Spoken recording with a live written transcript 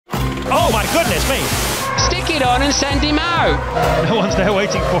goodness me. Stick it on and send him out. No one's there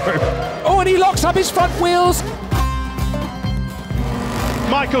waiting for him. Oh, and he locks up his front wheels.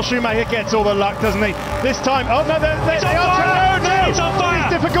 Michael Schumacher gets all the luck, doesn't he? This time, oh no, It's on fire! No, It's on fire!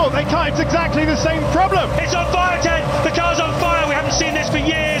 It's difficult, they can't, it's exactly the same problem. It's on fire, Ted! The car's on fire! We haven't seen this for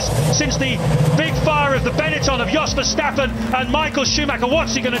years, since the big fire of the Benetton of Jos Verstappen and Michael Schumacher.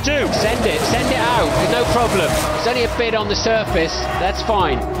 What's he going to do? Send it out, no problem. There's only a bit on the surface, that's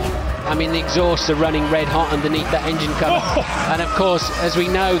fine. I mean, the exhausts are running red hot underneath that engine cover. And of course, as we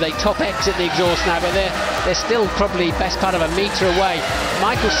know, they top exit the exhaust now, but they're still probably best part of a metre away.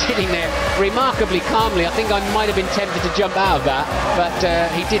 Michael's sitting there remarkably calmly. I think I might have been tempted to jump out of that, but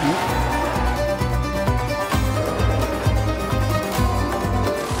he didn't.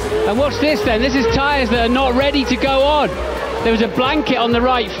 And what's this then? This is tyres that are not ready to go on. There was a blanket on the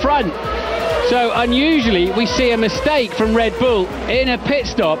right front. So unusually we see a mistake from Red Bull in a pit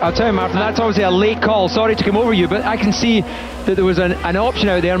stop. I'll tell you, Martin, that's obviously a late call. Sorry to come over you, but I can see that there was an option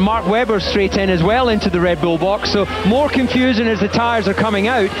out there. Mark Webber's straight in as well into the Red Bull box, so more confusion as the tyres are coming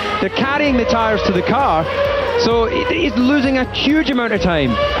out. They're carrying the tyres to the car, so he's losing a huge amount of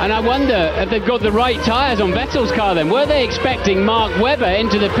time. And I wonder if they've got the right tyres on Vettel's car then. Were they expecting Mark Webber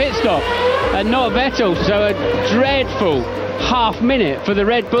into the pit stop and not Vettel? So a dreadful half minute for the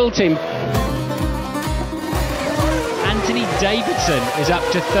Red Bull team. Anthony Davidson is up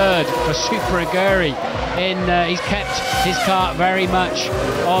to third for Super Aguri. He's kept his car very much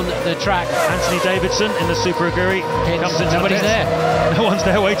on the track. Anthony Davidson in the Super Aguri comes into Nobody's there. No one's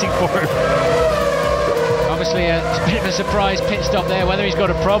there waiting for him. Obviously a bit of a surprise pit stop there. Whether he's got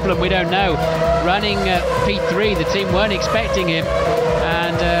a problem, we don't know. Running P3, the team weren't expecting him,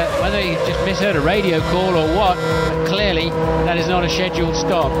 and whether he just misheard a radio call or what, but clearly that is not a scheduled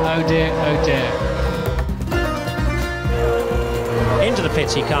stop. Oh dear, oh dear. Into the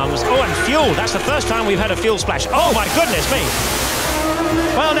pits he comes. Oh, and fuel. That's the first time we've had a fuel splash. Oh, my goodness me.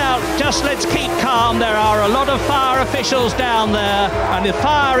 Well, now, just let's keep calm. There are a lot of fire officials down there, and the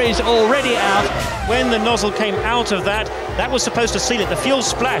fire is already out. When the nozzle came out of that was supposed to seal it. The fuel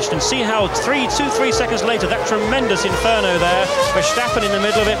splashed, and see how 3 seconds later, that tremendous inferno there. Verstappen in the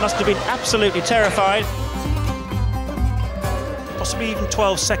middle of it must have been absolutely terrified. Possibly even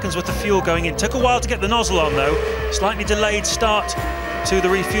 12 seconds worth of fuel going in. Took a while to get the nozzle on though. Slightly delayed start to the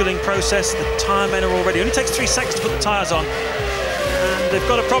refueling process. The tyre men are already. It only takes 3 seconds to put the tyres on. And they've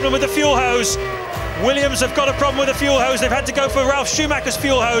got a problem with the fuel hose. Williams have got a problem with the fuel hose. They've had to go for Ralf Schumacher's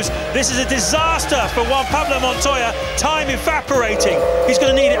fuel hose. This is a disaster for Juan Pablo Montoya. Time evaporating. He's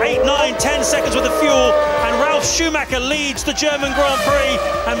going to need 8, 9, 10 seconds worth of fuel. And Ralf Schumacher leads the German Grand Prix.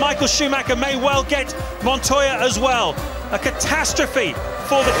 And Michael Schumacher may well get Montoya as well. A catastrophe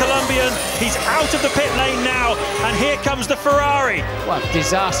for the Colombian. He's out of the pit lane now, and here comes the Ferrari. Well,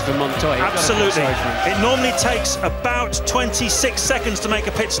 disaster for Montoya. Absolutely. It normally takes about 26 seconds to make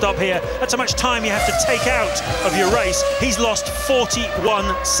a pit stop here. That's how much time you have to take out of your race. He's lost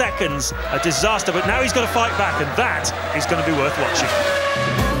 41 seconds. A disaster, but now he's got to fight back, and that is going to be worth watching.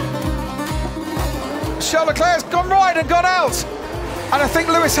 Charles Leclerc's gone right and gone out. And I think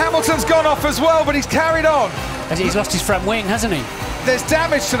Lewis Hamilton's gone off as well, but he's carried on. He's lost his front wing, hasn't he? There's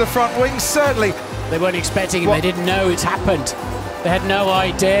damage to the front wing, certainly. They weren't expecting him, they didn't know it's happened. They had no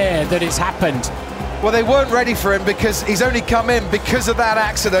idea that it's happened. Well, they weren't ready for him because he's only come in because of that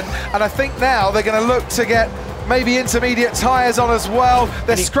accident. And I think now they're going to look to get maybe intermediate tyres on as well.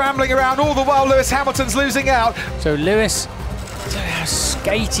 They're scrambling around all the while Lewis Hamilton's losing out. So Lewis, how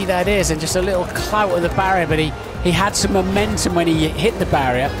skatey that is, and just a little clout of the barrier, but he had some momentum when he hit the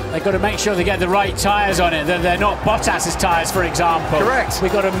barrier. They've got to make sure they get the right tyres on it. They're not Bottas's tyres, for example. Correct.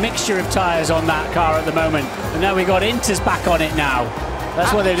 We've got a mixture of tyres on that car at the moment. And now we've got Inter's back on it now.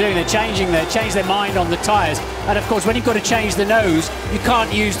 That's what they're doing. They're changing their mind on the tyres. And of course, when you've got to change the nose, you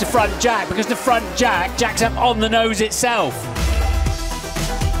can't use the front jack because the front jack jacks up on the nose itself.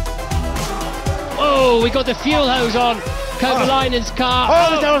 Oh, we got the fuel hose on Kovalainen's car.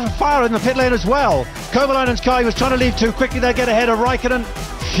 Oh, there was a fire in the pit lane as well. Kovalainen's car, he was trying to leave too quickly. They get ahead of Raikkonen.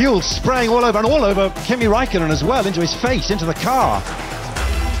 Fuel spraying all over, and all over Kimi Raikkonen as well, into his face, into the car.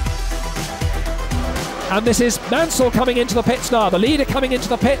 And this is Mansell coming into the pits now. The leader coming into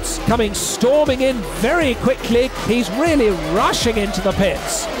the pits, storming in very quickly. He's really rushing into the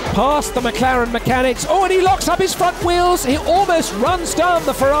pits. Past the McLaren mechanics. Oh, and he locks up his front wheels. He almost runs down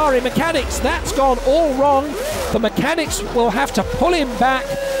the Ferrari mechanics. That's gone all wrong. The mechanics will have to pull him back.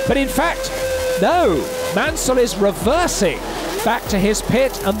 But in fact, no. Mansell is reversing back to his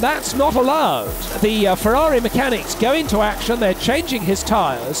pit, and that's not allowed. The Ferrari mechanics go into action. They're changing his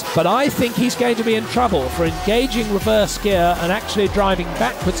tyres, but I think he's going to be in trouble for engaging reverse gear and actually driving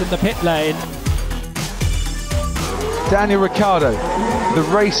backwards in the pit lane. Daniel Ricciardo, the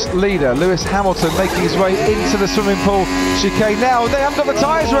race leader, Lewis Hamilton, making his way into the swimming pool chicane now. They haven't got the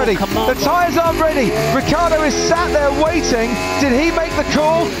tyres ready. The tyres aren't ready. Ricciardo is sat there waiting. Did he make the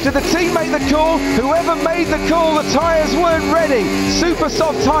call? Did the team make the call? Whoever made the call, the tyres weren't ready. Super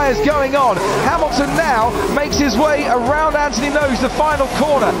soft tyres going on. Hamilton now makes his way around Anthony Nose, the final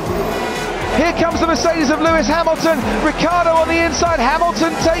corner. Here comes the Mercedes of Lewis Hamilton. Ricciardo on the inside.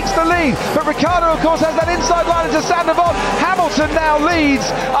 Hamilton takes the lead. But Ricciardo, of course, has that inside line into Sandoval. Hamilton now leads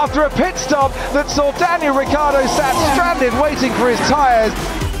after a pit stop that saw Daniel Ricciardo sat stranded waiting for his tyres.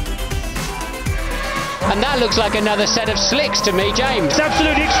 And that looks like another set of slicks to me, James. It's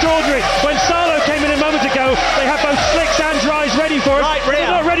absolutely extraordinary. When Salo came in a moment ago, they had both slicks and dries ready for us. Right rear.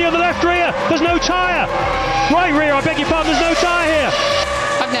 They're not ready on the left rear. There's no tyre. Right rear, I beg your pardon, there's no tyre here.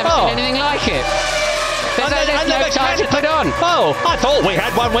 I've never seen anything like it. There's no tyre to put on. Oh, I thought we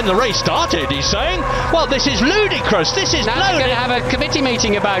had one when the race started, he's saying. Well, this is ludicrous. This is now they're going to have a committee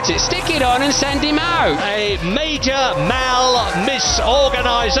meeting about it. Stick it on and send him out. A major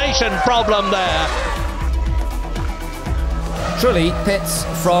misorganisation problem there. Trulli pits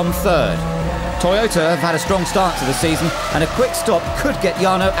from third. Toyota have had a strong start to the season, and a quick stop could get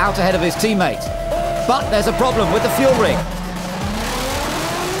Jarno out ahead of his teammate. But there's a problem with the fuel rig.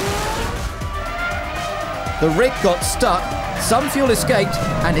 The rig got stuck, some fuel escaped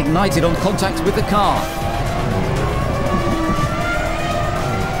and ignited on contact with the car.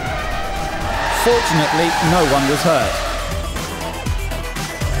 Fortunately, no one was hurt.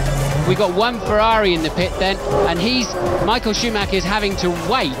 We got one Ferrari in the pit then, and Michael Schumacher is having to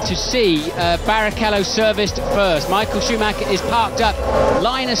wait to see Barrichello serviced first. Michael Schumacher is parked up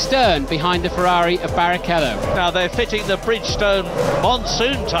line astern behind the Ferrari of Barrichello. Now they're fitting the Bridgestone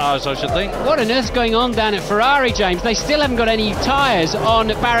monsoon tyres, I should think. What on earth's going on down at Ferrari, James? They still haven't got any tyres on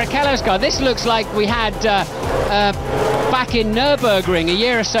Barrichello's car. This looks like we had back in Nürburgring a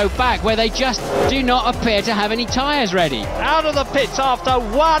year or so back, where they just do not appear to have any tyres ready. Out of the pits after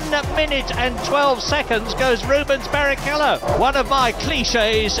 1 minute and 12 seconds goes Rubens Barrichello. One of my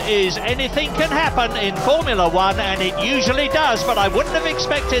cliches is anything can happen in Formula One, and it usually does, but I wouldn't have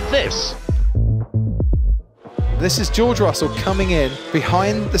expected this. This is George Russell coming in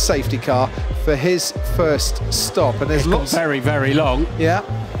behind the safety car for his first stop, and there's lots very long. Yeah,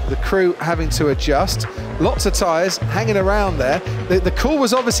 the crew having to adjust. Lots of tyres hanging around there. The call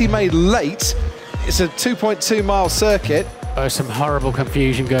was obviously made late. It's a 2.2 mile circuit. Oh, some horrible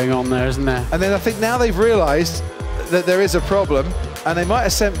confusion going on there, isn't there? And then I think now they've realised that there is a problem, and they might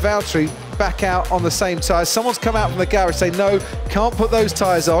have sent Valtteri back out on the same tyres. Someone's come out from the garage saying, no, can't put those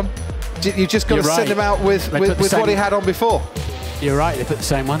tyres on. You've just got to send him out with what he had on before. You're right, they put the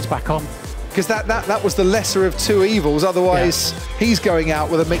same ones back on. Because that was the lesser of two evils, otherwise he's going out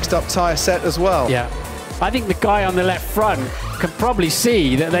with a mixed up tyre set as well. Yeah, I think the guy on the left front can probably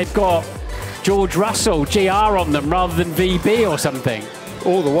see that they've got George Russell GR on them rather than VB or something.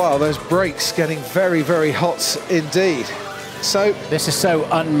 All the while, those brakes getting very, very hot indeed. So this is so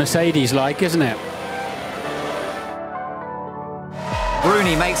un-Mercedes-like, isn't it?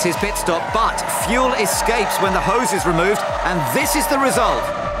 Bruni makes his pit stop, but fuel escapes when the hose is removed, and this is the result.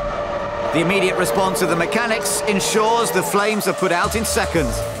 The immediate response of the mechanics ensures the flames are put out in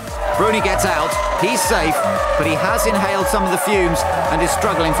seconds. Bruni gets out, he's safe, but he has inhaled some of the fumes and is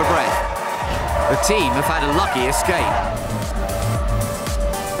struggling for breath. The team have had a lucky escape.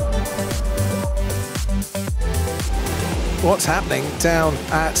 What's happening down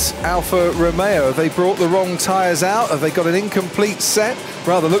at Alfa Romeo? Have they brought the wrong tyres out? Have they got an incomplete set?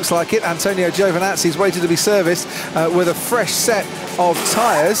 Rather looks like it. Antonio Giovinazzi's waited to be serviced with a fresh set of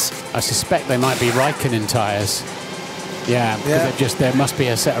tyres. I suspect they might be Raikkonen tyres. Yeah, because there must be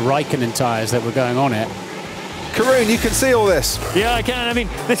a set of Raikkonen tyres that were going on it. Karun, you can see all this. Yeah, I can. I mean,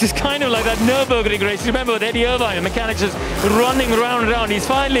 this is kind of like that Nürburgring race. Remember with Eddie Irvine, the mechanics just running round and round. He's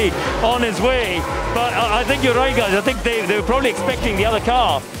finally on his way. But I think you're right, guys. I think they were probably expecting the other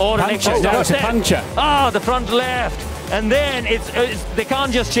car or an extra. No, it's a puncture. Ah, the front left. And then they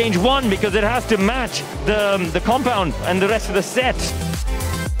can't just change one because it has to match the compound and the rest of the set.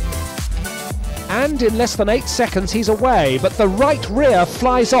 And in less than 8 seconds, he's away. But the right rear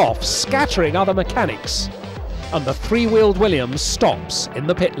flies off, scattering other mechanics. And the three-wheeled Williams stops in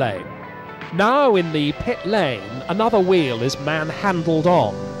the pit lane. Now in the pit lane, another wheel is manhandled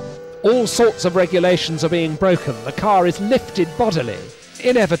on. All sorts of regulations are being broken. The car is lifted bodily.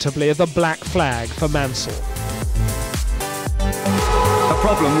 Inevitably, the black flag for Mansell. A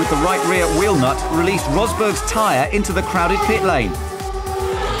problem with the right rear wheel nut released Rosberg's tyre into the crowded pit lane.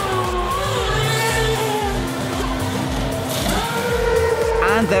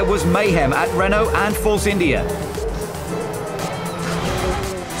 And there was mayhem at Renault and Force India.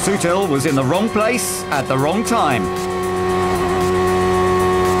 Sutil was in the wrong place at the wrong time.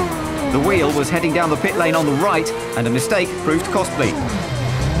 The wheel was heading down the pit lane on the right, and a mistake proved costly.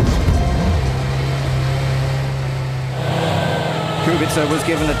 Kubica was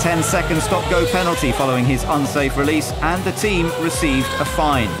given a 10-second stop-go penalty following his unsafe release, and the team received a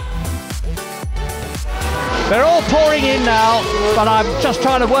fine. They're all pouring in now, but I'm just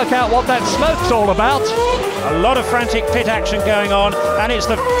trying to work out what that smoke's all about. A lot of frantic pit action going on, and it's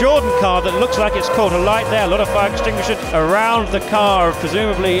the Jordan car that looks like it's caught a light there. A lot of fire extinguishers around the car,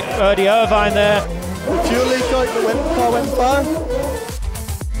 presumably Eddie Irvine there. Fuel leak out, the car went fire.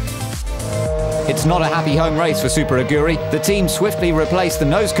 It's not a happy home race for Super Aguri. The team swiftly replaced the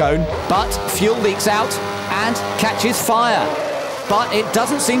nose cone, but fuel leaks out and catches fire. But it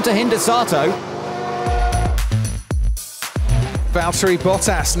doesn't seem to hinder Sato. Valtteri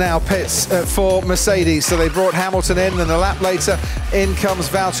Bottas now pits for Mercedes, so they brought Hamilton in, and a lap later in comes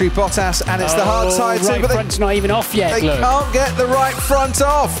Valtteri Bottas, and it's the hard tyre too, right but front's not even off yet. They can't get the right front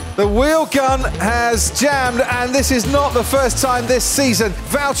off. The wheel gun has jammed, and this is not the first time this season.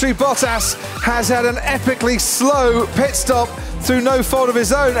 Valtteri Bottas has had an epically slow pit stop through no fault of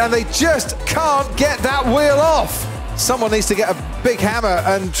his own, and they just can't get that wheel off. Someone needs to get a big hammer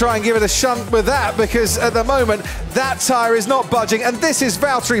and try and give it a shunt with that, because at the moment that tyre is not budging, and this is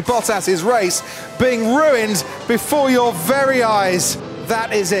Valtteri Bottas's race being ruined before your very eyes.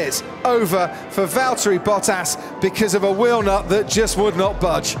 That is it. Over for Valtteri Bottas because of a wheel nut that just would not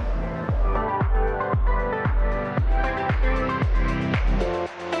budge.